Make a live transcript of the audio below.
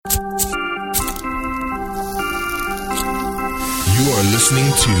You're listening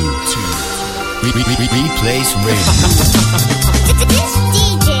to Replace Radio. This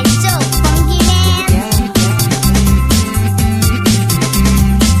DJ is so funky, man.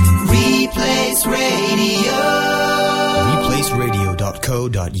 Replace Radio.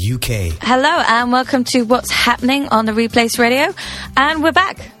 Replaceradio.co.uk. Hello and welcome to What's Happening on the Replace Radio. And we're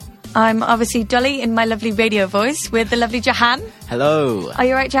back. I'm obviously Dolly in my lovely radio voice with the lovely Jahan. Hello. Are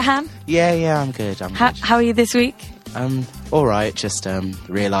you right, Jahan? Yeah, I'm good. How are you this week? All right. Just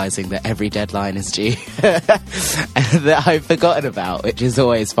realising that every deadline is due that I've forgotten about, which is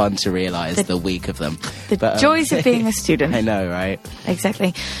always fun to realise the week of them. The joys of being a student. I know, right?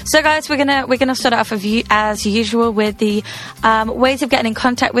 Exactly. So, guys, we're gonna start off as usual with the ways of getting in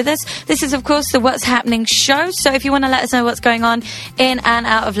contact with us. This is, of course, the What's Happening show. So, if you want to let us know what's going on in and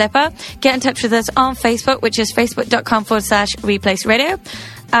out of Lipa, get in touch with us on Facebook, which is facebook.com/Replace Radio.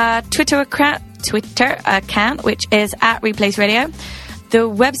 Twitter account, which is at Replace Radio. The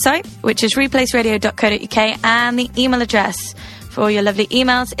website, which is replaceradio.co.uk, and the email address for all your lovely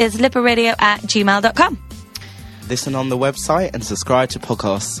emails is liparadio@gmail.com. Listen on the website and subscribe to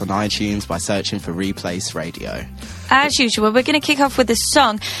podcasts on iTunes by searching for Replace Radio. As usual, we're going to kick off with a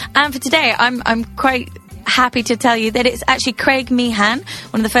song, and for today, I'm quite happy to tell you that it's actually Craig Meehan,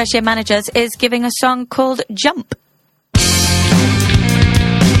 one of the first year managers, is giving a song called Jump.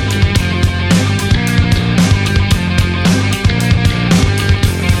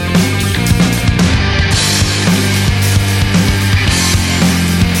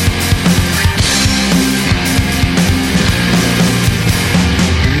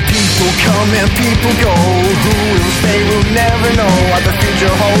 Come and people go. Who will stay, we'll never know. What the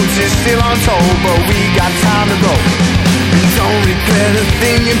future holds is still untold, but we got time to go. We don't regret a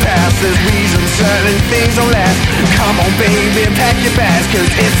thing in past. There's reasons certain things don't last. Come on baby, pack your bags,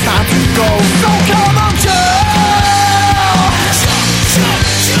 cause it's time to go. So come on, jump,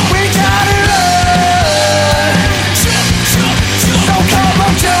 we got it all. So come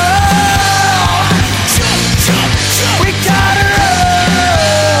on, jump, we got it all.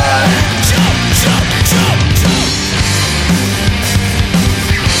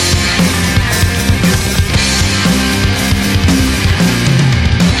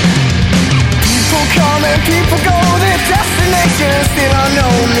 People go, their destination is still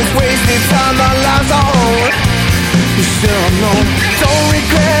unknown. It's wasted time, our lives are old. It's still unknown. Don't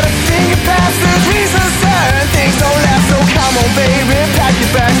regret a thing you past. There's reasons certain things don't last. So come on baby, pack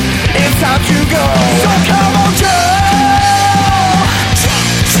your bags. It's time to go. So come on, Joe.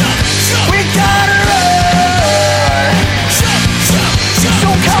 We got it right.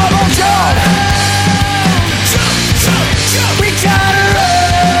 So come on, Joe. We got it right.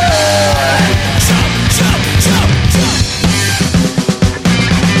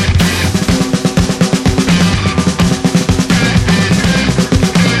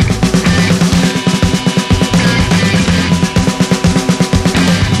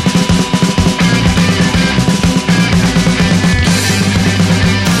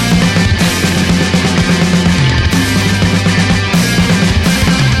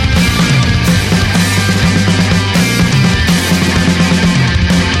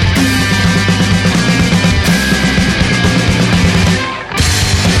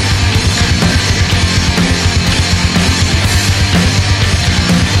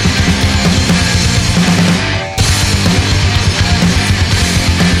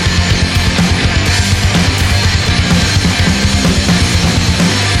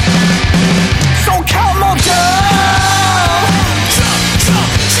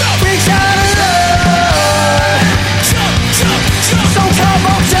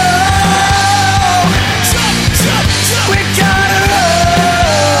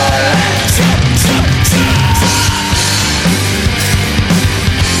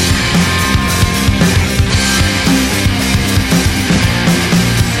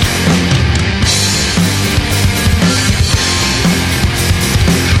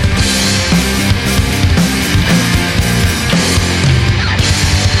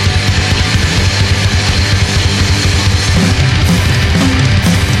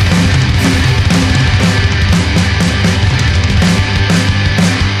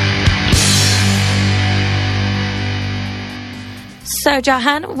 So,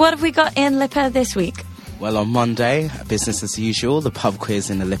 Jahan, what have we got in Lipa this week? Well, on Monday, business as usual, the pub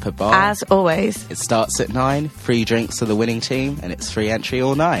quiz in the Lipa bar. As always. It starts at 9, free drinks for the winning team, and it's free entry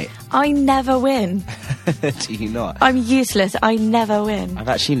all night. I never win. Do you not? I'm useless. I never win. I've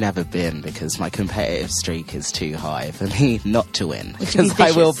actually never been because my competitive streak is too high for me not to win. Which would be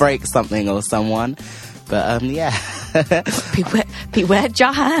Because I will vicious. break something or someone. But, yeah. Beware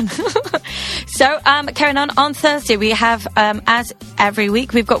Jahan. So, carrying on Thursday, we have, as every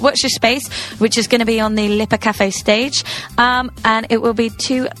week, we've got Watch Your Space, which is going to be on the Lipper Cafe stage, and it will be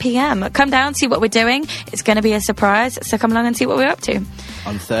 2 p.m. Come down, see what we're doing. It's going to be a surprise, so come along and see what we're up to.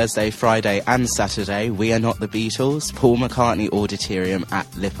 On Thursday, Friday and Saturday, We Are Not the Beatles, Paul McCartney Auditorium at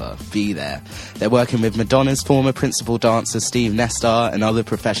Lipper. Be there. They're working with Madonna's former principal dancer Steve Nestor and other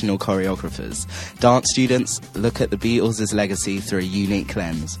professional choreographers. Dance students look at the Beatles' legacy through a unique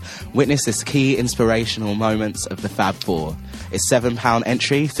lens. Witness this key inspirational moments of the Fab Four. It's £7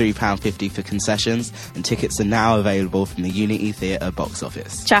 entry, £3.50 for concessions, and tickets are now available from the Unity Theatre box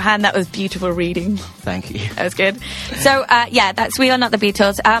office. Jahan, that was beautiful reading. Thank you. That was good. So, yeah, that's We Are Not the Beatles.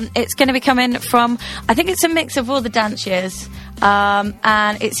 It's going to be coming from, I think it's a mix of all the dance years,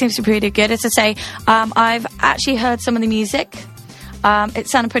 and it seems to be pretty good. As I say, I've actually heard some of the music. It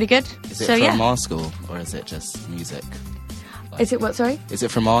sounded pretty good. Is it so, from yeah. our school, or is it just music? Is it what, sorry? Is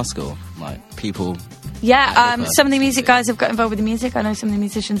it from our school? Like, people... Yeah, Lipper some of the music music. guys have got involved with the music. I know some of the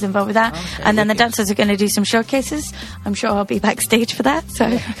musicians involved with that. Okay, and then the wicked. dancers are going to do some showcases. I'm sure I'll be backstage for that.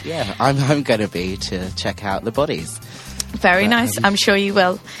 So Yeah, I'm going to be to check out the bodies. very nice. I'm sure you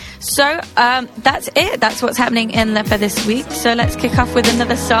will. So that's it. That's what's happening in Lipper this week. So let's kick off with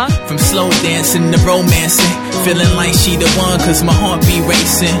another song. From slow dancing to romancing, feeling like she the one cause my heart be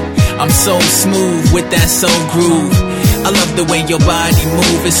racing. I'm so smooth with that soul groove. I love the way your body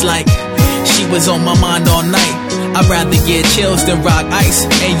move. It's like she was on my mind all night. I'd rather get chills than rock ice.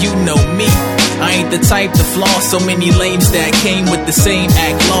 And you know me, I ain't the type to floss. So many lames that came with the same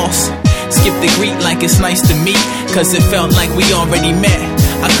act lost. Skip the greet like it's nice to meet, cause it felt like we already met.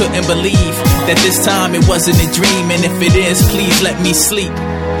 I couldn't believe that this time it wasn't a dream. And if it is, please let me sleep.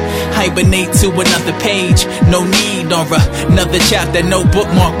 Hibernate to another page, no need or another chapter, no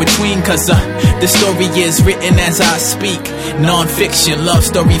bookmark between. Cause the story is written as I speak. Non-fiction love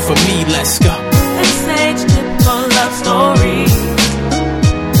story for me, let's go. This age typical love story.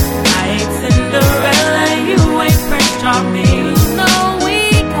 I ain't Cinderella, you ain't Prince Charming.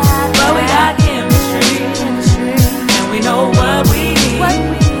 But we got chemistry, and we know what we need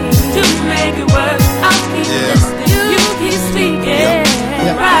to make it work. I'll keep listening, you keep speaking,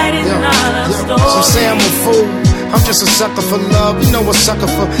 writing our love story. Some say I'm a fool, I'm just a sucker for love. You know a sucker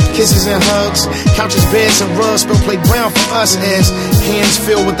for kisses and hugs, couches, beds, and rugs. Spill playground for us as hands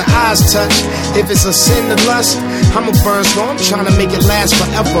filled with the eyes touch. If it's a sin to lust, I'm a burn slow. I'm trying to make it last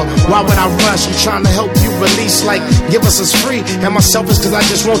forever. Why would I rush? I'm trying to help you release, like give us free. Am I selfish cause I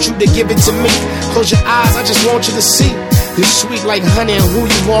just want you to give it to me? Close your eyes, I just want you to see. You're sweet like honey, and who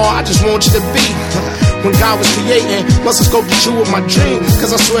you are, I just want you to be. When God was creating, must have scoped at you with my dream.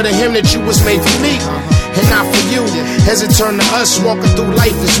 Cause I swear to him that you was made for me and not for you. As it turned to us, walking through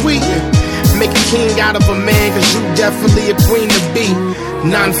life as we make a king out of a man, cause you definitely a queen to be.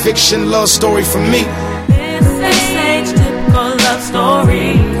 Non-fiction love story for me. This age typical love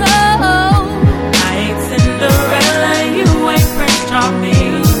story. I ain't Cinderella, you ain't Prince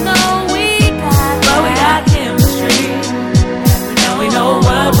Charming. But we got chemistry, and we know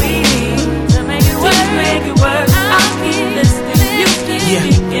what we need to make it work. I'll keep listening, you keep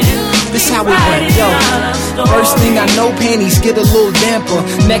speaking. This how it went, yo. First thing I know, panties get a little damper.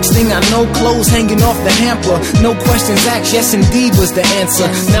 Next thing I know, clothes hanging off the hamper. No questions asked, yes indeed was the answer.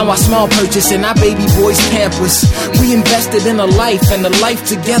 Now I smile purchasing our baby boy's Pampers. We invested in a life and a life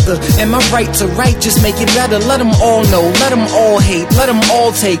together. Am I right to write? Just make it better. Let them all know, let them all hate, let them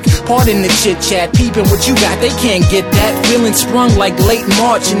all take part in the chit chat. Peeping what you got, they can't get that. Feeling sprung like late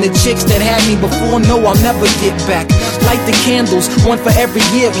March. And the chicks that had me before know I'll never get back. Light the candles, one for every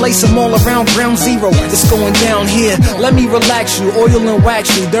year. Place them all around ground zero. It's going down here. Let me relax you, oil and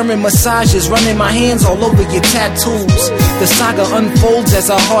wax you. Dermal massages, running my hands all over your tattoos. The saga unfolds as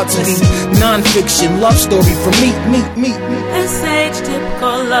our hearts beat. Non-fiction love story for me. This age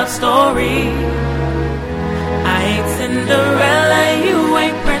typical love story. I ain't Cinderella, you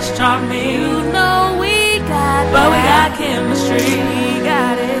ain't Prince Charming. But we got chemistry,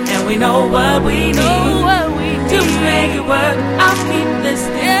 and we know what we need to make it work. I'll keep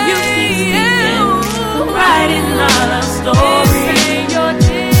listening, you keep speaking, writing our love story. Your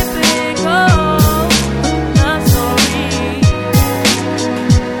typical love story.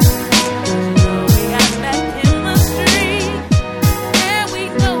 We got that chemistry, and we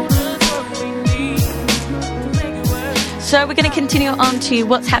know that's what we need to make it work. So we're going to continue on to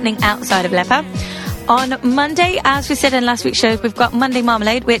what's happening outside of Lipper. On Monday, as we said in last week's show, we've got Monday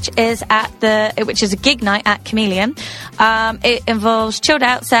Marmalade, which is a gig night at Chameleon. It involves chilled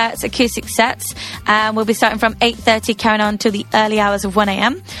out sets, acoustic sets, and we'll be starting from 8:30, carrying on to the early hours of 1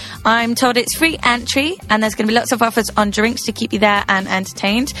 a.m. I'm told it's free entry, and there's going to be lots of offers on drinks to keep you there and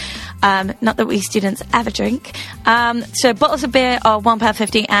entertained. Not that we students ever drink. So bottles of beer are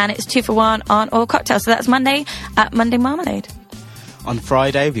 £1.50, and it's 2 for 1 on all cocktails. So that's Monday at Monday Marmalade. On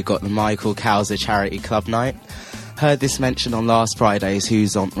Friday, we've got the Michael Cowser Charity Club Night. Heard this mentioned on last Friday's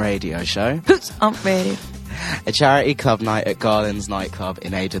Who's On Radio show. Who's On Radio? A charity club night at Garland's nightclub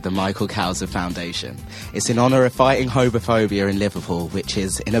in aid of the Michael Cowser Foundation. It's in honour of fighting homophobia in Liverpool, which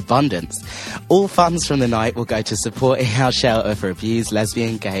is in abundance. All funds from the night will go to supporting our shelter for abused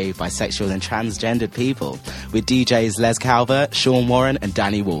lesbian, gay, bisexual and transgendered people, with DJs Les Calvert, Sean Warren and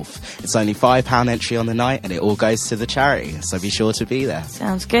Danny Wolf. It's only £5 entry on the night, and it all goes to the charity, so be sure to be there.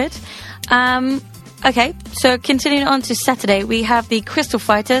 Sounds good. Okay, so continuing on to Saturday, we have the Crystal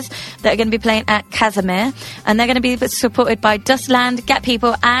Fighters that are going to be playing at Casimir, and they're going to be supported by Dustland, Get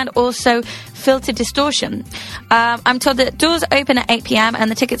People, and also Filtered Distortion. I'm told that doors open at 8 p.m,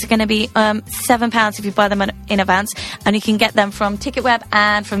 and the tickets are going to be £7 if you buy them in advance, and you can get them from Ticketweb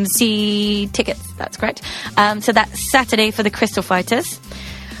and from Z Tickets. That's correct. So that's Saturday for the Crystal Fighters.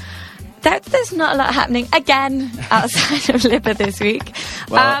 There's not a lot happening again outside of Lipper this week.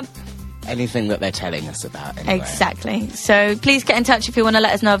 Well, anything that they're telling us about, anyway. Exactly. So please get in touch if you want to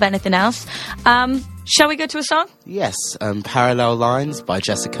let us know of anything else. Shall we go to a song? Yes, Parallel Lines by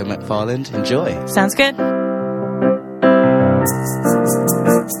Jessica McFarland. Enjoy. Sounds good.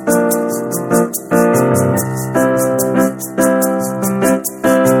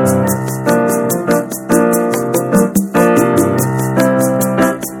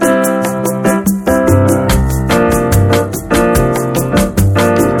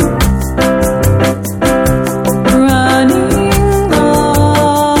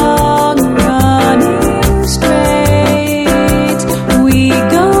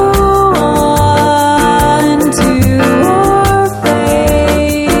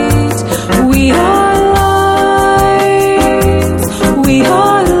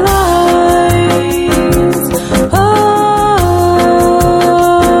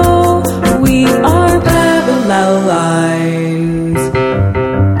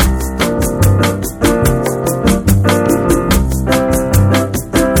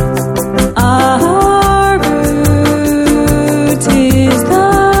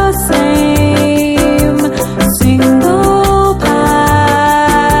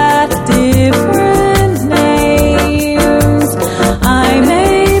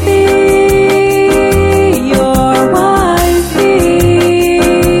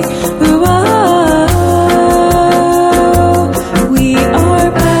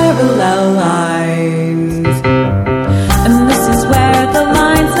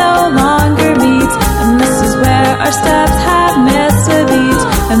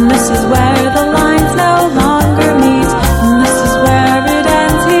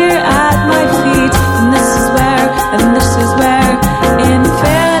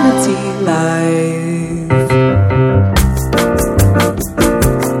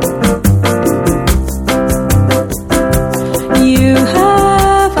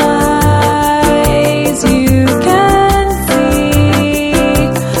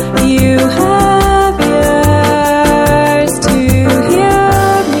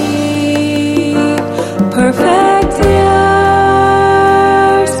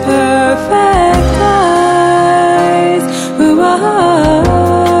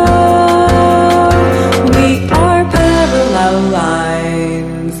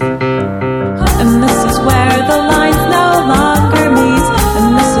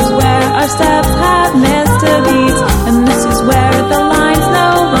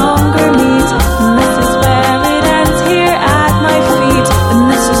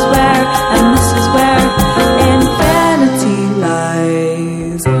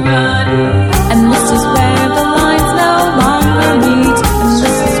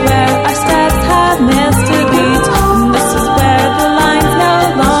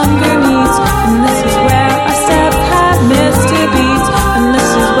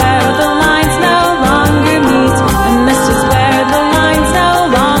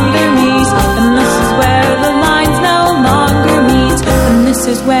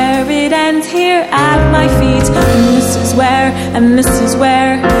 And this is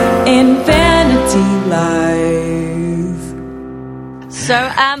where infinity lies. So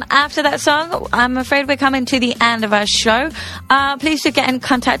after that song, I'm afraid we're coming to the end of our show. Please do get in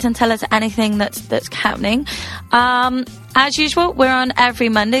contact and tell us anything that's happening. As usual, we're on every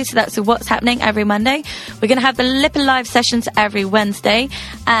Monday, so that's What's Happening every Monday. We're going to have the Lipper Live sessions every Wednesday,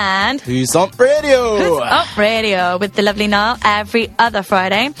 and Who's on radio? Who's Up Radio with the lovely Niall every other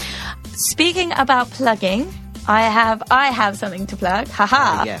Friday. Speaking about plugging, I have something to plug.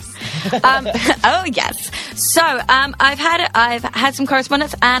 Haha. Yes. Oh yes. So I've had some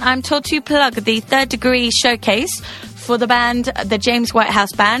correspondence, and I'm told to plug the Third Degree Showcase for the band, the James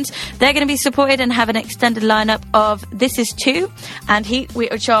Whitehouse Band. They're going to be supported and have an extended lineup of This Is 2 and Heat,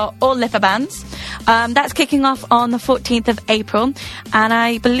 which are all Lipper bands. That's kicking off on the 14th of April, and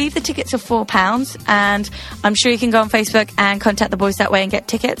I believe the tickets are £4, and I'm sure you can go on Facebook and contact the boys that way and get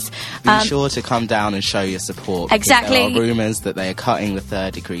tickets. Be sure to come down and show your support. Exactly. There are rumours that they are cutting the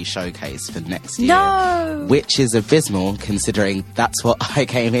Third Degree Showcase for next year. No! Which is abysmal, considering that's what I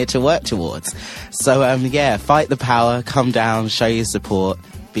came here to work towards. So, fight the power, come down, show your support,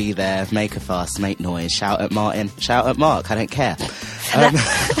 be there, make a fuss, make noise, shout at Martin, shout at Mark, I don't care.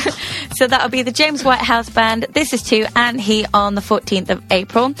 So that'll be the James Whitehouse Band, This Is 2 and He on the 14th of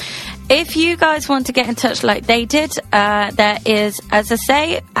April. If you guys want to get in touch like they did, there is, as I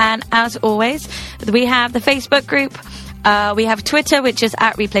say, and as always, we have the Facebook group. We have Twitter, which is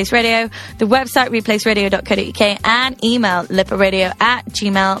at Replace Radio, the website replaceradio.co.uk, and email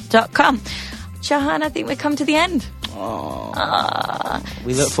lipperradio@gmail.com. Shahan, I think we've come to the end.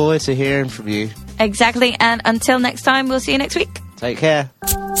 We look forward to hearing from you. Exactly, and until next time, we'll see you next week. Take care.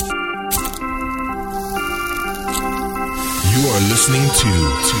 You are listening to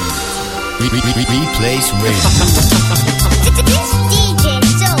Replace Radio. This DJ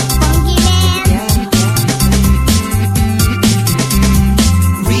so funky, man.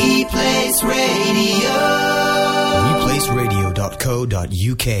 Replace Radio.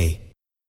 Replaceradio.co.uk